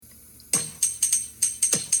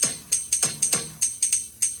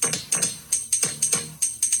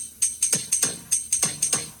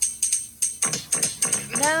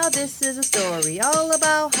this is a story all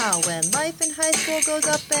about how when life in high school goes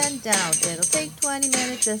up and down, it'll take 20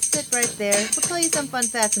 minutes, just sit right there. We'll tell you some fun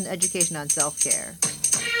facts and education on self-care.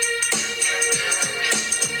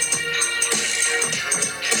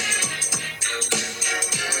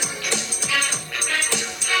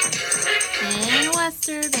 In West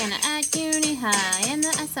Urbana at Uni High, in the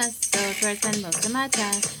SSOs where I spend most of my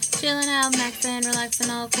time. Chilling out, maxing,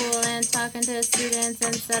 relaxing, all cool, and talking to students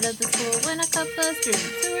instead of the school. When a couple of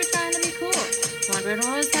students who were trying to be cool wondering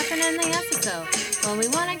what was happening in the SSO. Well, we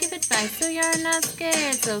want to give advice so you're not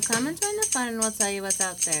scared. So come and join the fun and we'll tell you what's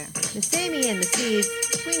out there. Miss Amy and Miss Eve,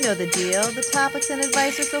 we know the deal. The topics and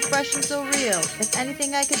advice are so fresh and so real. If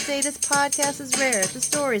anything I could say, this podcast is rare. The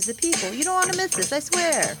stories, the people, you don't want to miss this, I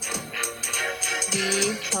swear.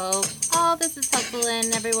 We hope all this is helpful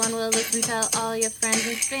and everyone will listen. Tell all your friends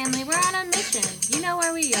and family we're on a mission. You know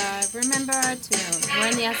where we are. Remember our tune. We're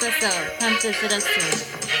in the SSO. Come visit us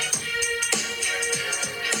soon.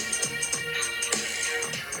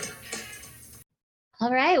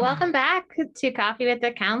 All right, welcome back to Coffee with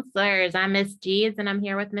the Counselors. I'm Miss Jeeves and I'm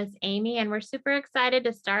here with Miss Amy, and we're super excited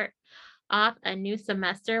to start off a new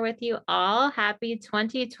semester with you all. Happy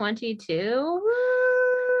 2022.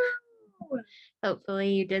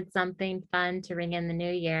 Hopefully you did something fun to ring in the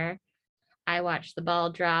new year. I watched the ball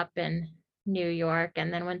drop in New York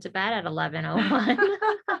and then went to bed at 11:01.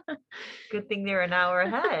 Good thing they're an hour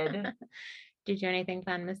ahead. Did you do anything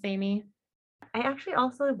fun, Miss Amy? I actually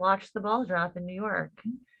also watched the ball drop in New York,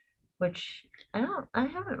 which I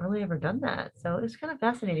haven't really ever done that. So it's kind of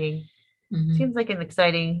fascinating. Seems like an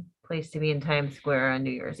exciting place to be in Times Square on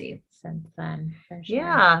New Year's Eve. Since then, for sure.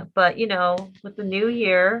 Yeah, but with the new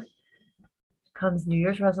year comes New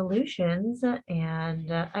Year's resolutions,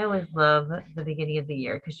 and I always love the beginning of the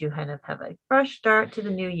year because you kind of have a fresh start to the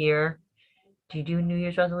new year. Do you do New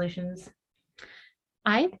Year's resolutions?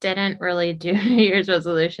 I didn't really do New Year's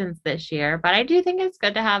resolutions this year, but I do think it's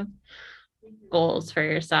good to have goals for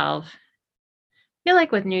yourself. I feel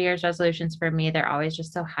like with New Year's resolutions for me, they're always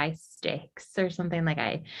just so high stakes. There's something like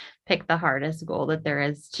I pick the hardest goal that there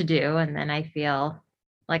is to do, and then I feel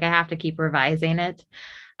like I have to keep revising it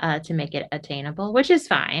to make it attainable, which is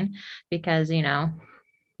fine because, you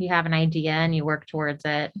have an idea and you work towards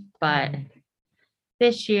it. But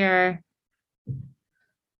this year,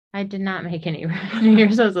 I did not make any New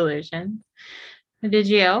Year's resolutions. Did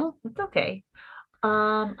you? It's okay.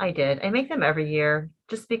 I did. I make them every year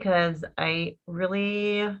just because I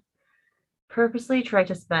really purposely try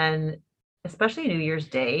to spend, especially New Year's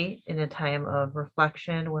Day, in a time of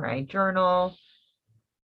reflection where I journal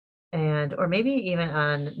or maybe even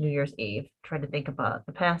on New Year's Eve, try to think about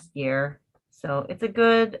the past year. So it's a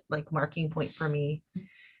good marking point for me.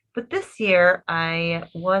 But this year I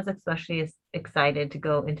was especially excited to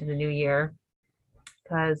go into the new year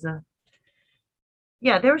because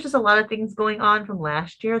there was just a lot of things going on from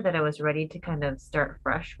last year that I was ready to kind of start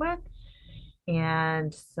fresh with.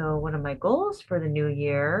 And so one of my goals for the new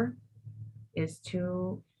year is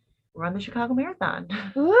to run the Chicago Marathon.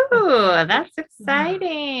 Ooh, that's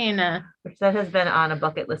exciting. Which that has been on a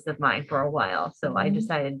bucket list of mine for a while. So I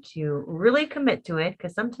decided to really commit to it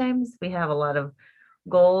because sometimes we have a lot of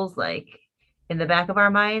goals in the back of our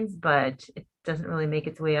minds, but it doesn't really make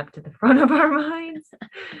its way up to the front of our minds.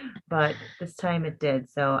 But this time it did.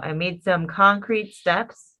 So I made some concrete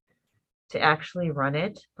steps to actually run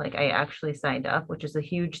it. I actually signed up, which is a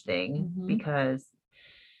huge thing because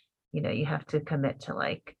you have to commit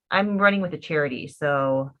to I'm running with a charity,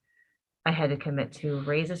 so I had to commit to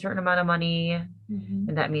raise a certain amount of money,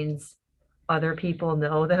 and that means other people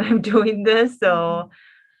know that I'm doing this. So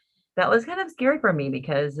that was kind of scary for me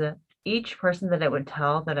because each person that I would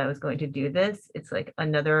tell that I was going to do this, it's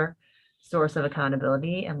another source of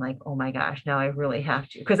accountability. And oh my gosh, now I really have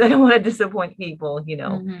to, because I don't want to disappoint people,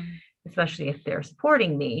 especially if they're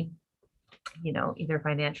supporting me, either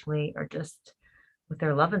financially or just with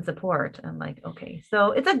their love and support. I'm okay,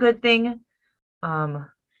 so it's a good thing.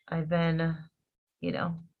 I've been,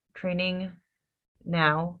 training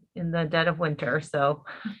now in the dead of winter. So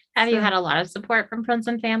have you had a lot of support from friends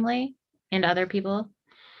and family and other people?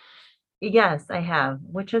 Yes, I have,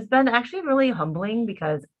 which has been actually really humbling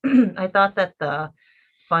because I thought that the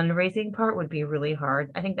fundraising part would be really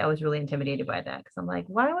hard. I think that was really intimidated by that because I'm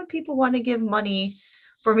why would people want to give money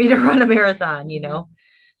for me to run a marathon,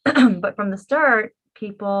 But from the start,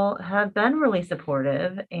 people have been really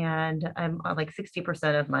supportive, and I'm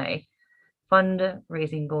 60% of my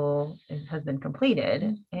fundraising goal has been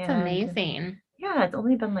completed. It's amazing. Yeah, it's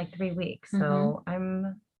only been 3 weeks. So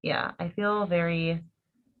I feel very,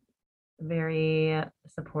 very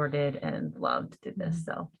supported and loved to this.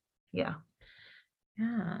 So yeah.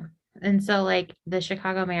 Yeah. And so like the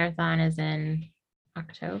Chicago Marathon is in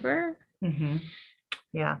October.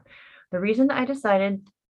 Yeah. The reason I decided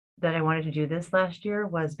that I wanted to do this last year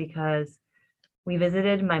was because we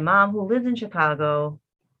visited my mom who lives in Chicago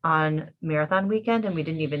on marathon weekend, and we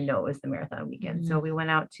didn't even know it was the marathon weekend. So we went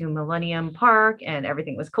out to Millennium Park and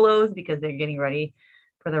everything was closed because they're getting ready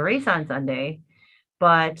for the race on Sunday.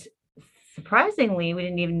 But surprisingly, we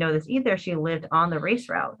didn't even know this either. She lived on the race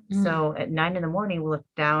route. So at 9 in the morning, we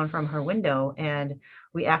looked down from her window and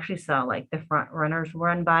we actually saw like the front runners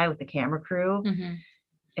run by with the camera crew. Mhm.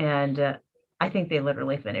 And I think they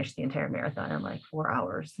literally finished the entire marathon in like 4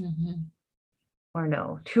 hours. Or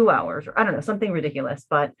no, 2 hours, or I don't know, something ridiculous.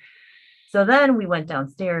 But so then we went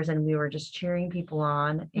downstairs and we were just cheering people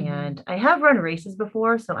on. And I have run races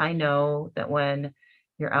before, so I know that when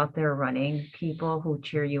you're out there running, people who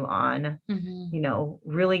cheer you on,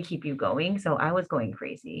 really keep you going. So I was going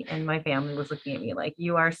crazy, and my family was looking at me like,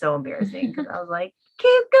 you are so embarrassing. Because I was like,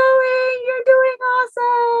 keep going, you're doing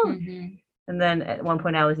awesome. And then at one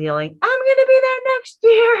point I was yelling, I'm going to be there next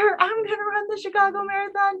year. I'm going to run the Chicago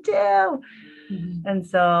Marathon too. And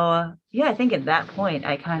so, yeah, I think at that point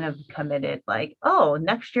I kind of committed like, oh,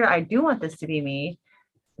 next year I do want this to be me,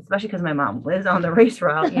 especially because my mom lives on the race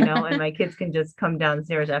route, and my kids can just come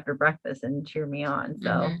downstairs after breakfast and cheer me on.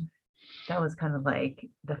 So that was kind of like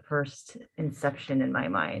the first inception in my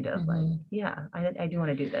mind of like, yeah, I do want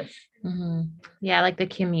to do this. Yeah, like the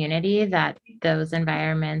community that those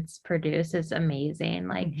environments produce is amazing.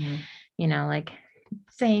 Like, like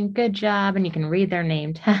saying good job, and you can read their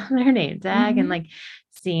name tag, and like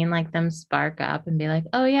seeing like them spark up and be like,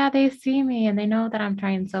 oh yeah, they see me and they know that I'm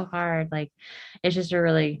trying so hard. Like it's just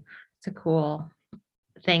it's a cool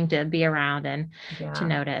thing to be around and to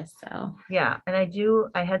notice. So yeah. And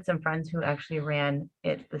I had some friends who actually ran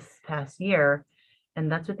it this past year, and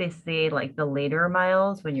that's what they say, like the later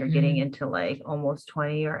miles when you're getting into like almost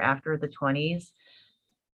 20 or after the 20s,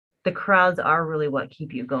 the crowds are really what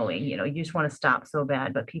keep you going. You just want to stop so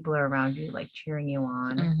bad, but people are around you like cheering you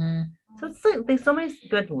on. So it's like there's so many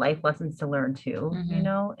good life lessons to learn too,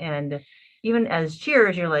 and even as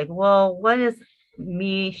cheers, you're like, well, what is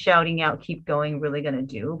me shouting out keep going really going to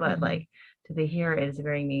do? But like to the hear it is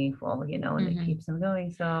very meaningful, and it keeps them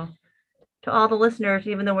going. So to all the listeners,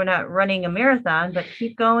 even though we're not running a marathon, but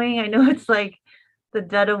keep going. I know it's like the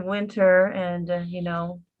dead of winter, and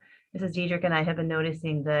Mrs. Diedrich and I have been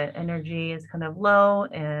noticing that energy is kind of low,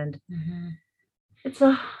 and it's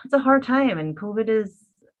a hard time, and COVID is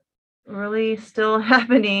really still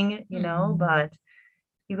happening, but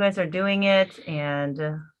you guys are doing it, and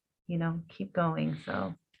keep going.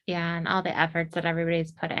 So yeah, and all the efforts that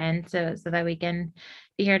everybody's put in so that we can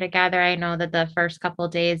be here together. I know that the first couple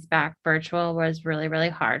of days back virtual was really, really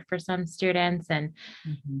hard for some students, and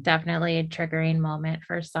definitely a triggering moment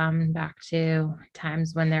for some back to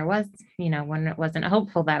times when there was, when it wasn't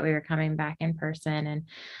hopeful that we were coming back in person.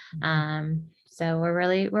 And so we're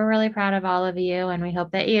really proud of all of you, and we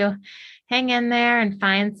hope that you hang in there and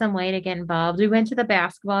find some way to get involved. We went to the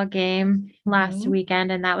basketball game last weekend,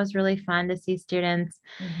 and that was really fun to see students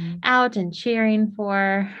out and cheering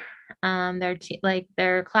for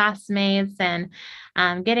their classmates, and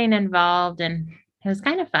getting involved. And it was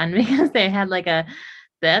kind of fun because they had the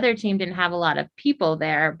other team didn't have a lot of people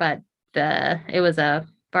there, but it was a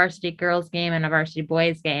varsity girls game and a varsity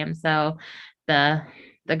boys game. So the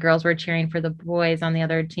girls were cheering for the boys on the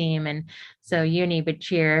other team, and so uni would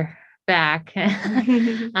cheer back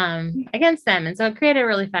against them. And so it created a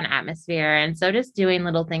really fun atmosphere. And so just doing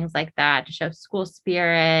little things like that to show school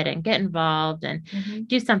spirit and get involved and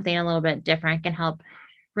do something a little bit different can help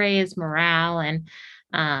raise morale and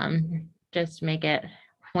just make it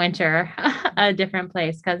winter a different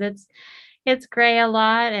place, because it's gray a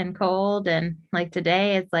lot and cold, and like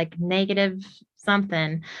today it's like negative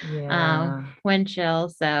something wind chill.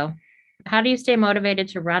 So how do you stay motivated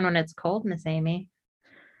to run when it's cold, Miss Amy?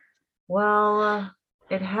 Well,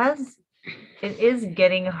 it is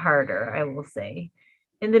getting harder, I will say.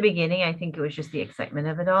 In the beginning, I think it was just the excitement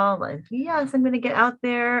of it all. Like, yes, I'm going to get out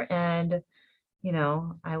there. And,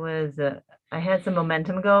 I had some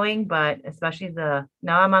momentum going, but especially now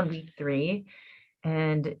I'm on week 3,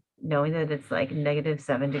 and knowing that it's like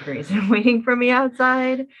 -7 degrees and waiting for me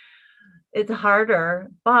outside, it's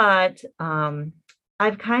harder. But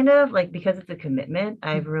I've kind of like, because it's a commitment,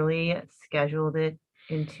 I've really scheduled it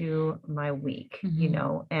into my week,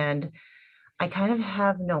 and I kind of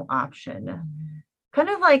have no option. Kind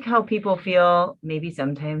of like how people feel maybe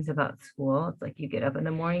sometimes about school. It's like you get up in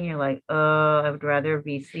the morning, you're like, oh, I would rather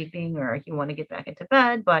be sleeping, or you want to get back into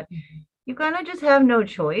bed, but you kind of just have no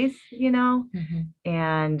choice,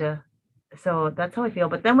 and so that's how I feel.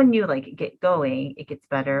 But then when you like get going, it gets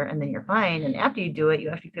better and then you're fine. And after you do it, you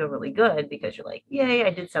actually feel really good because you're like, yay,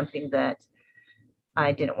 I did something that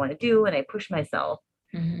I didn't want to do and I pushed myself.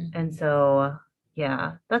 Mhm. And so,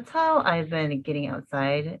 yeah, that's how I've been getting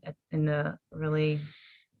outside in the really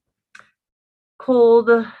cold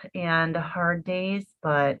and hard days.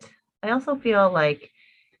 But I also feel like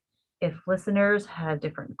if listeners have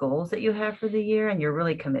different goals that you have for the year and you're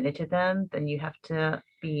really committed to them, then you have to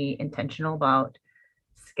be intentional about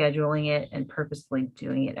scheduling it and purposely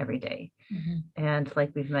doing it every day. Mhm. And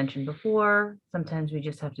like we've mentioned before, sometimes we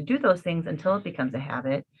just have to do those things until it becomes a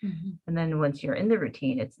habit. Mhm. And then once you're in the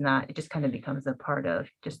routine, it just kind of becomes a part of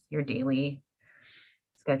just your daily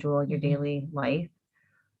schedule, your Mhm. daily life.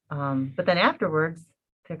 But then afterwards,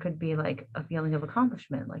 there could be like a feeling of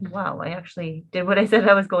accomplishment, like, Mhm. wow, I actually did what I said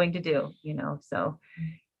I was going to do, you know? So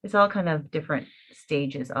it's all kind of different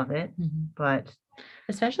stages of it. Mhm. But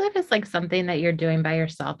Especially if it's like something that you're doing by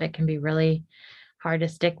yourself, it can be really hard to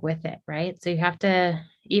stick with it, right? So you have to,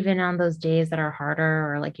 even on those days that are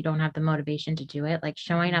harder or like you don't have the motivation to do it, like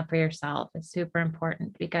showing up for yourself is super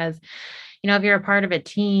important because, if you're a part of a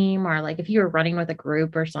team or like if you're running with a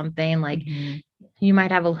group or something, like mhm, you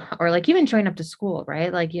might have or like even showing up to school,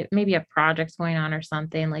 right? Like you maybe a project's going on or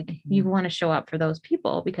something, like you mhm, want to show up for those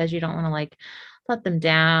people because you don't want to like let them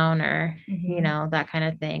down or, mhm, that kind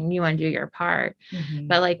of thing. You want to do your part. mhm,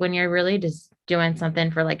 But like when you're really just doing something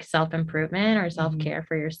for like self-improvement or mhm, self-care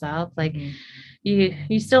for yourself, like mhm,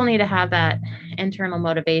 you still need to have that internal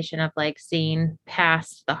motivation of like seeing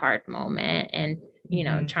past the hard moment and,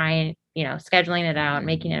 mhm, trying, scheduling it out,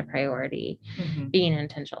 making it a priority, mhm. being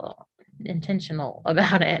intentional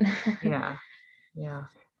about it. Yeah, yeah.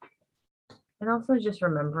 And also just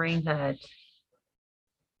remembering that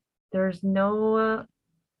there's no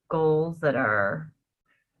goals that are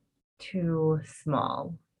too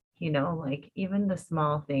small. Like even the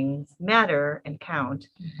small things matter and count.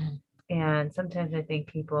 Mhm. And sometimes I think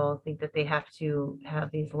people think that they have to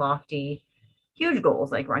have these lofty, huge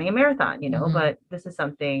goals, like running a marathon, Mhm. but this is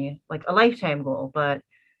something like a lifetime goal. But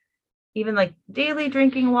even like daily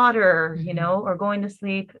drinking water, Mhm. or going to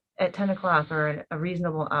sleep at 10 o'clock or at a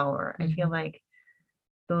reasonable hour, I feel Mhm. like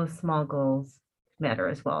those small goals matter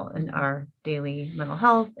as well in Mhm. our daily mental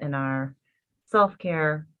health and our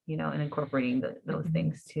self-care, and incorporating those Mhm.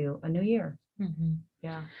 things to a new year. Mhm.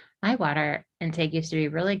 Yeah. My water intake used to be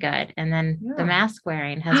really good. And then the Yeah. mask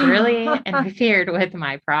wearing has really interfered with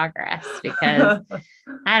my progress because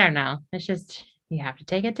I don't know. It's just, you have to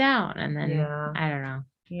take it down. And then Yeah. I don't know.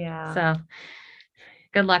 Yeah. So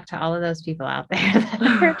good luck to all of those people out there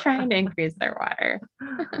that are trying to increase their water.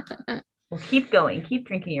 Well, keep going. Keep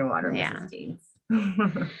drinking your water, Yeah. Mrs. Deans.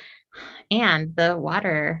 And the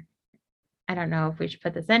water, I don't know if we should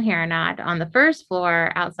put this in here or not, on the first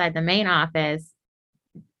floor outside the main office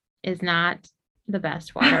is not the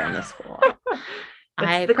best water in the school. It's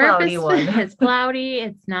I the cloudy purposely, one. it's cloudy,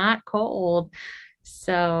 it's not cold.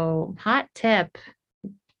 So, hot tip,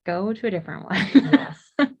 go to a different one.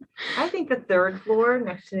 Yes. I think the third floor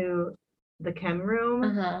next to the chem room,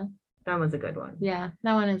 Uh-huh. that was a good one. Yeah,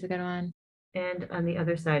 that one is a good one. And on the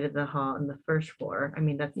other side of the hall on the first floor, I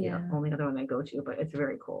mean, that's the Yeah. only other one I go to, but it's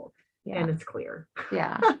very cold Yeah. and it's clear.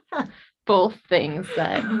 Yeah. Both things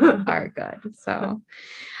that are good. So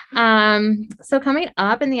coming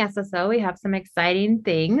up in the SSO, we have some exciting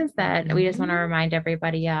things that we just want to Mhm. remind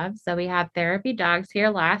everybody of. So we had therapy dogs here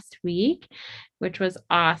last week, which was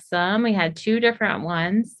awesome. We had 2 different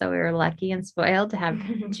ones, so we were lucky and spoiled to have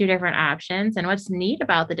 2 different options. And what's neat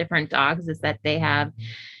about the different dogs is that they're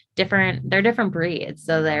different breeds.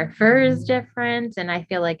 So their fur is different. And I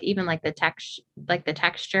feel like even like the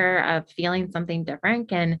texture of feeling something different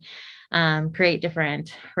can create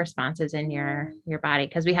different responses in your body.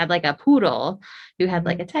 Because we had like a poodle who had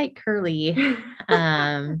like a tight curly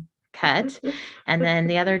cut, and then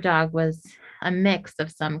the other dog was a mix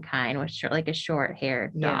of some kind, which like a short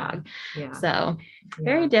haired Yeah. dog. Yeah. So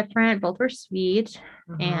very different. Both were sweet,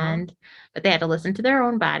 Uh-huh. but they had to listen to their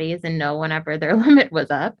own bodies and know whenever their limit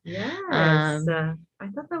was up. Yes. Um, I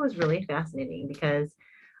thought that was really fascinating because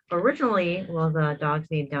originally, well, the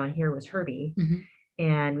dog's name down here was Herbie, Mhm.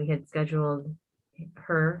 and we had scheduled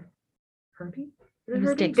Herbie? Is It it was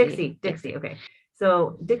Herbie? Dixie. Dixie. Okay.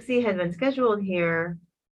 So Dixie had been scheduled here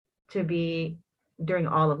to be during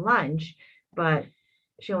all of lunch, but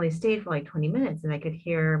she only stayed for like 20 minutes, and I could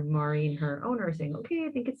hear Maureen, her owner, saying, "Okay, I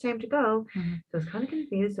think it's time to go." Mhm. So I was kind of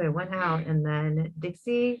confused. So I went out, and then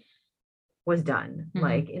Dixie was done. Mhm.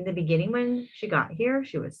 Like in the beginning, when she got here,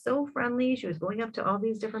 she was so friendly. She was going up to all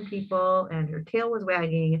these different people, and her tail was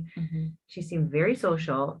wagging. Mhm. She seemed very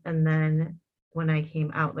social. And then when I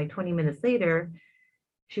came out, like 20 minutes later,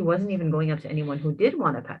 she wasn't even going up to anyone who did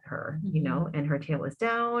want to pet her, and her tail was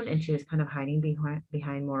down and she was kind of hiding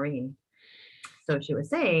behind Maureen. So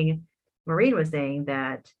Maureen was saying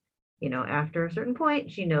that, after a certain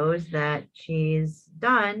point, she knows that she's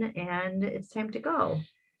done and it's time to go.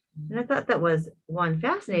 And I thought that was one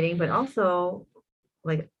fascinating, but also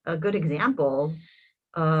like a good example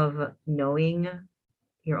of knowing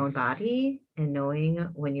your own body and knowing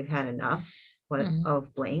when you've had enough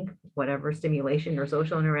of blank, whatever stimulation or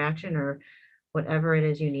social interaction or whatever it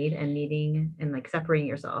is you need, and needing and like separating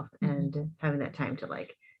yourself and having that time to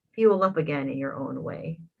like fuel up again in your own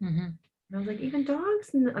way. And I was like, even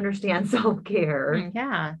dogs understand self-care.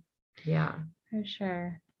 Yeah, for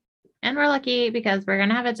sure. And we're lucky because we're going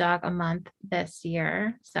to have a dog a month this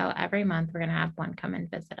year. So every month we're going to have one come and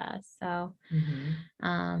visit us. So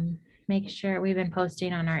make sure we've been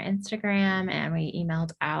posting on our Instagram, and we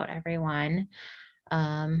emailed out everyone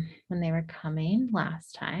when they were coming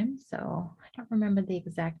last time. So I don't remember the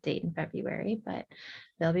exact date in February, but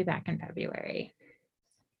they'll be back in February.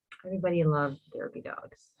 Everybody loves therapy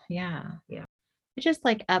dogs. Yeah. It's just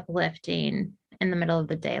like uplifting in the middle of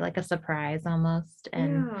the day, like a surprise almost.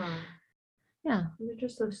 And yeah, they're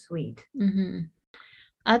just so sweet.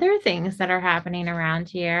 Other things that are happening around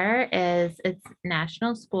here is it's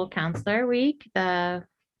National School Counselor Week, the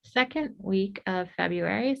second week of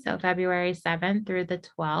February. So February 7th through the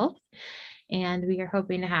 12th. And we are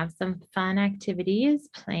hoping to have some fun activities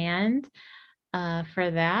planned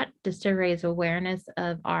for that, just to raise awareness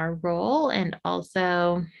of our role. And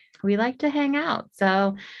also we like to hang out.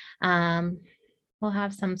 So we'll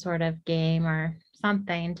have some sort of game or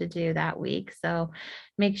something to do that week. So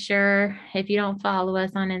make sure if you don't follow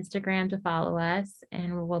us on Instagram to follow us,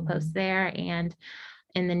 and we'll post there and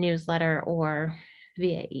in the newsletter or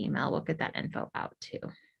via email. We'll get that info out too.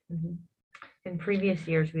 In previous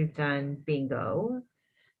years, we've done bingo,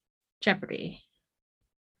 Jeopardy.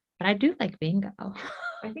 But I do like bingo.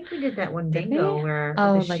 I think we did that one bingo where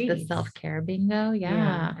like the self-care bingo.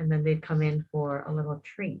 Yeah. And then they'd come in for a little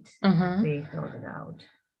treat. They filled it out.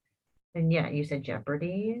 And you said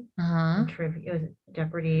Jeopardy. Trivia. It was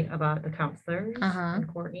Jeopardy about the counselors and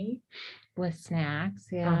Courtney. With snacks.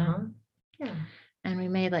 Yeah. And we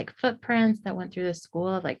made like footprints that went through the school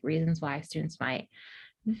of like reasons why students might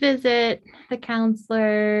visit the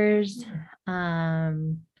counselors.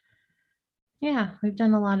 We've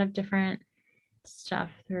done a lot of different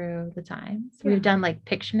stuff through the times. We've done like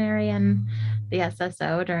Pictionary and the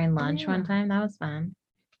SSO during lunch one time. That was fun.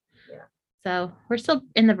 So we're still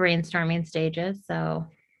in the brainstorming stages. So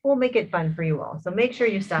we'll make it fun for you all. So make sure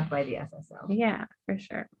you stop by the SSO. Yeah, for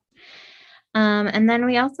sure. And then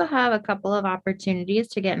we also have a couple of opportunities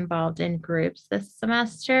to get involved in groups this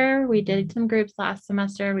semester. We did some groups last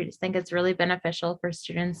semester. We just think it's really beneficial for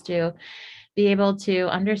students to be able to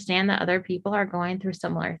understand that other people are going through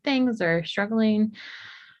similar things or struggling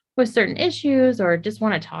with certain issues or just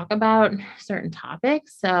want to talk about certain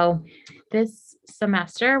topics. So this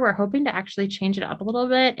semester, we're hoping to actually change it up a little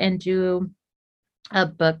bit and do a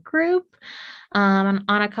book group on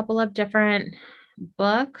a couple of different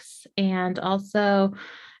books, and also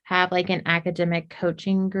have like an academic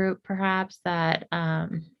coaching group perhaps that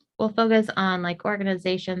will focus on like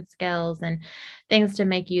organization skills and things to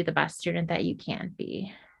make you the best student that you can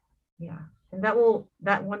be. And that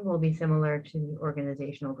one will be similar to the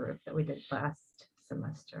organizational group that we did last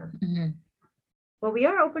semester. Well, we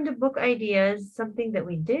are open to book ideas. Something that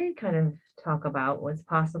we did kind of talk about was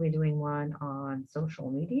possibly doing one on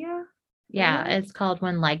social media. It's called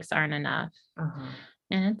When Likes Aren't Enough.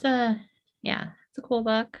 And it's a cool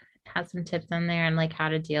book. It has some tips in there and like how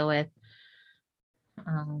to deal with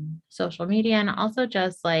social media, and also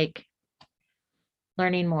just like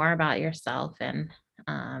learning more about yourself. And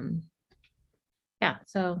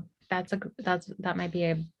so that might be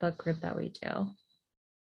a book group that we do.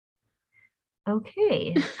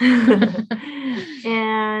 Okay.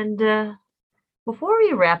 And before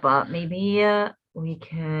we wrap up, maybe we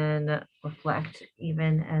can reflect,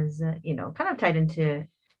 even as kind of tied into,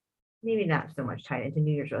 maybe not so much tied into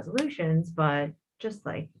New Year's resolutions, but just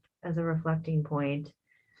like as a reflecting point,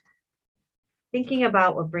 thinking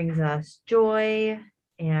about what brings us joy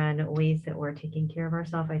and ways that we're taking care of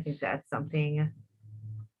ourselves. I think that's something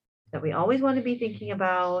that we always want to be thinking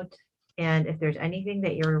about. And if there's anything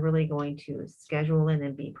that you're really going to schedule in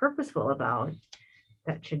and be purposeful about,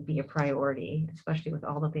 that should be a priority, especially with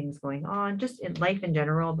all the things going on, just in life in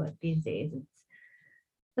general. But these days, it's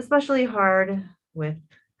especially hard with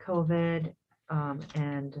COVID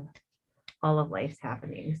and all of life's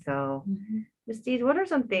happening. So, Ms. Dees, what are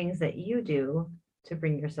some things that you do to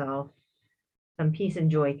bring yourself some peace and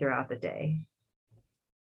joy throughout the day?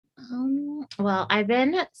 Well, I've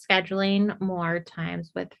been scheduling more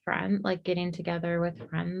times with friends, like getting together with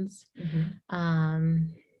friends, um,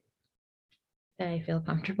 that I feel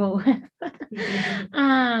comfortable with.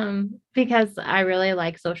 Because I really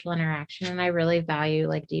like social interaction and I really value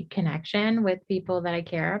like deep connection with people that I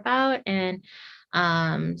care about. And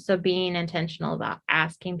so being intentional about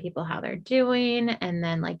asking people how they're doing and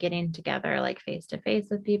then like getting together like face to face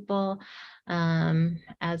with people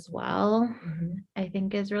as well, I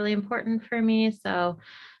think is really important for me. So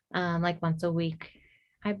like once a week,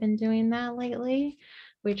 I've been doing that lately,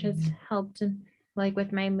 which has helped like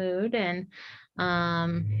with my mood. And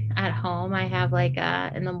at home, I have like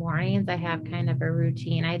in the mornings, I have kind of a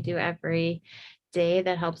routine I do every day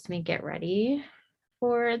that helps me get ready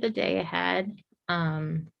for the day ahead.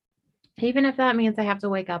 Um, Even if that means I have to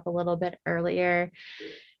wake up a little bit earlier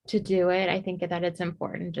to do it, I think that it's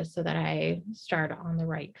important just so that I start on the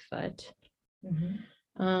right foot.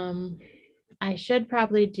 Um, I should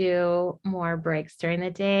probably do more breaks during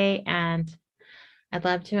the day, and I'd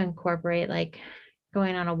love to incorporate like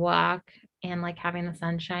going on a walk and like having the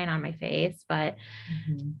sunshine on my face, but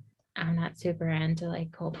I'm not super into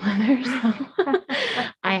like cold weather. So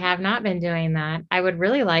I have not been doing that. I would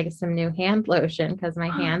really like some new hand lotion because my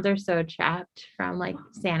hands are so chapped from like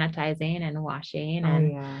sanitizing and washing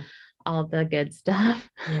and all the good stuff.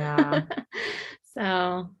 Yeah.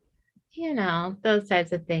 So, those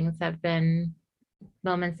types of things have been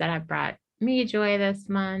moments that have brought me joy this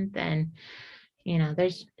month. And,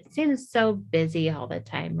 it seems so busy all the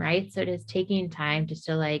time, right? So just taking time just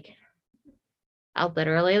to like, I'll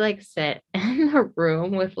literally like sit in a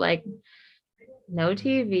room with like no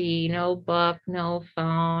TV, no book, no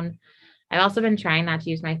phone. I've also been trying not to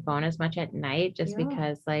use my phone as much at night just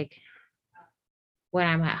because like when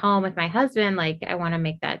I'm at home with my husband, like I want to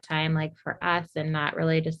make that time like for us and not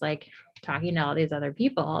really just like talking to all these other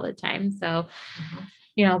people all the time. So,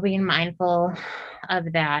 being mindful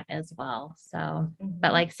of that as well. So,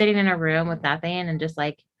 but like sitting in a room with nothing and just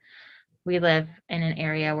like we live in an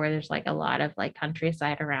area where there's like a lot of like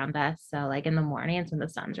countryside around us. So like in the mornings when the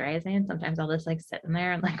sun's rising, sometimes I'll just like sit in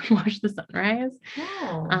there and like watch the sunrise.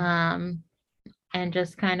 And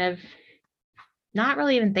just kind of not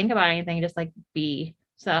really even think about anything, just like be.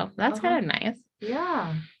 So that's kind of nice.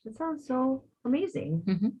 Yeah, that sounds so amazing.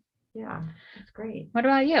 Mhm. Yeah, that's great. What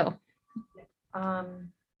about you?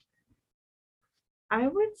 I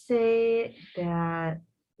would say that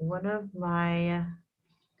one of my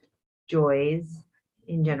joys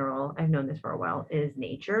in general, I've known this for a while, is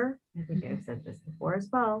nature. I think I've said this before as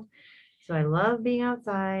well. So I love being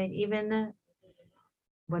outside. Even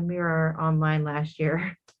when we were online last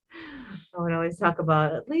year, I would always talk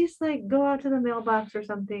about at least like go out to the mailbox or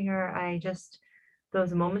something, or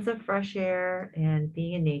those moments of fresh air and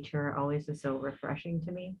being in nature always was so refreshing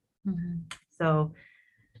to me. So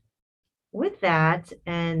with that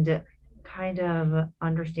and kind of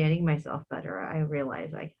understanding myself better, I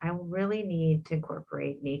realized like I really need to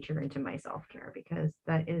incorporate nature into my self-care because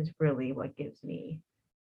that is really what gives me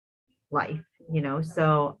life,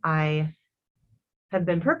 So I have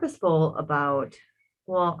been purposeful about,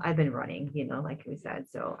 well, I've been running, like we said.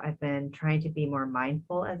 So I've been trying to be more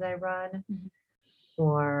mindful as I run.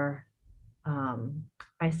 Or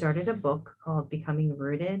I started a book called Becoming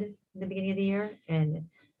Rooted in the beginning of the year, and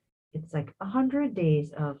it's like 100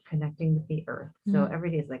 days of connecting with the earth. So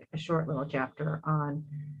every day is like a short little chapter on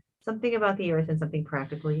something about the earth and something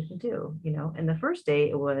practical you can do, And the first day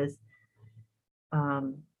it was,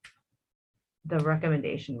 the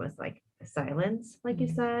recommendation was like silence, like you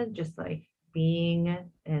said, just like being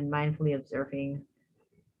and mindfully observing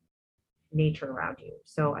nature around you.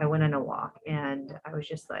 So I went on a walk and I was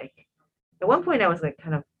just like, at one point I was like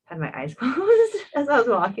kind of had my eyes closed as I was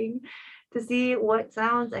walking to see what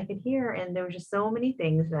sounds I could hear. And there were just so many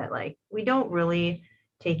things that like we don't really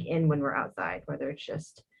take in when we're outside, whether it's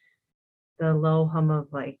just the low hum of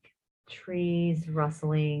like trees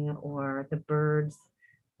rustling or the birds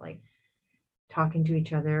like talking to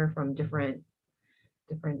each other from different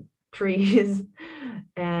trees.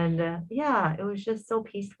 And yeah, it was just so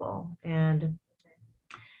peaceful. And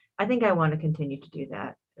I think I want to continue to do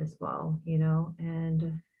that as well,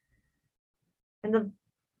 and the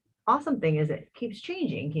awesome thing is it keeps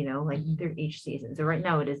changing, like through each season. So right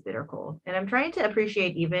now it is bitter cold. And I'm trying to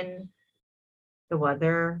appreciate even the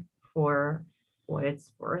weather for what it's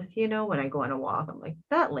worth, when I go on a walk, I'm like,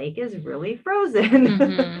 that lake is really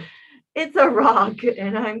frozen. It's a rock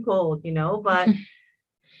and I'm cold, but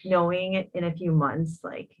knowing in a few months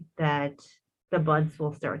like that the buds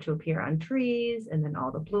will start to appear on trees and then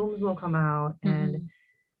all the blooms will come out and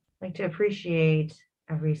like to appreciate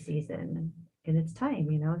every season in its time,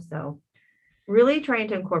 so really trying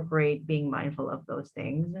to incorporate being mindful of those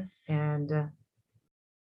things. And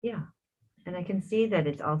yeah, and I can see that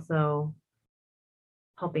it's also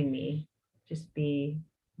helping me just be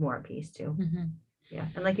more at peace too. Mhm. Yeah.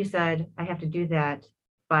 And like you said, I have to do that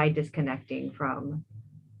by disconnecting from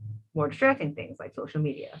more distracting things like social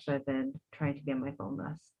media. So I've been trying to be on my phone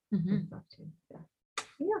less and Mhm. stuff too.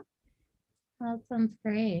 Yeah. That sounds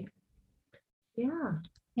great. Yeah.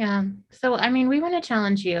 Yeah. So, I mean, we want to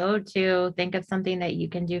challenge you to think of something that you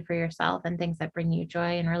can do for yourself and things that bring you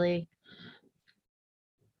joy and really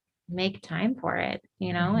make time for it,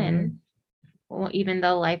 and even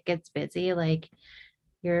though life gets busy, like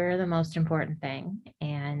you're the most important thing.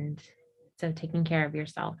 And so taking care of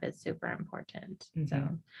yourself is super important.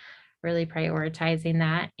 So really prioritizing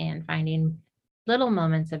that and finding little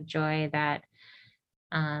moments of joy that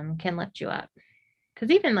can lift you up. Because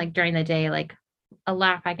even like during the day, like a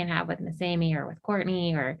laugh I can have with Miss Amy or with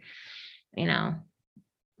Courtney or, you know,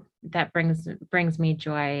 that brings me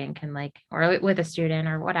joy and can like, or with a student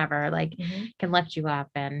or whatever, like can lift you up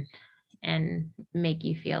and make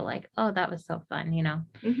you feel like, oh, that was so fun,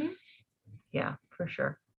 Yeah, for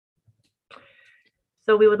sure.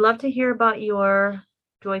 So we would love to hear about your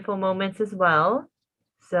joyful moments as well.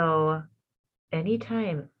 So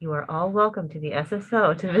anytime, you are all welcome to the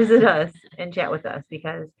SSO to visit us and chat with us,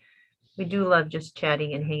 because we do love just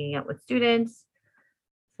chatting and hanging out with students.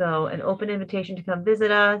 So an open invitation to come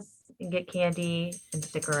visit us and get candy and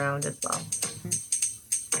stick around as well.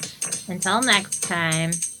 Until next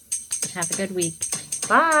time, have a good week.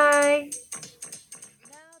 Bye.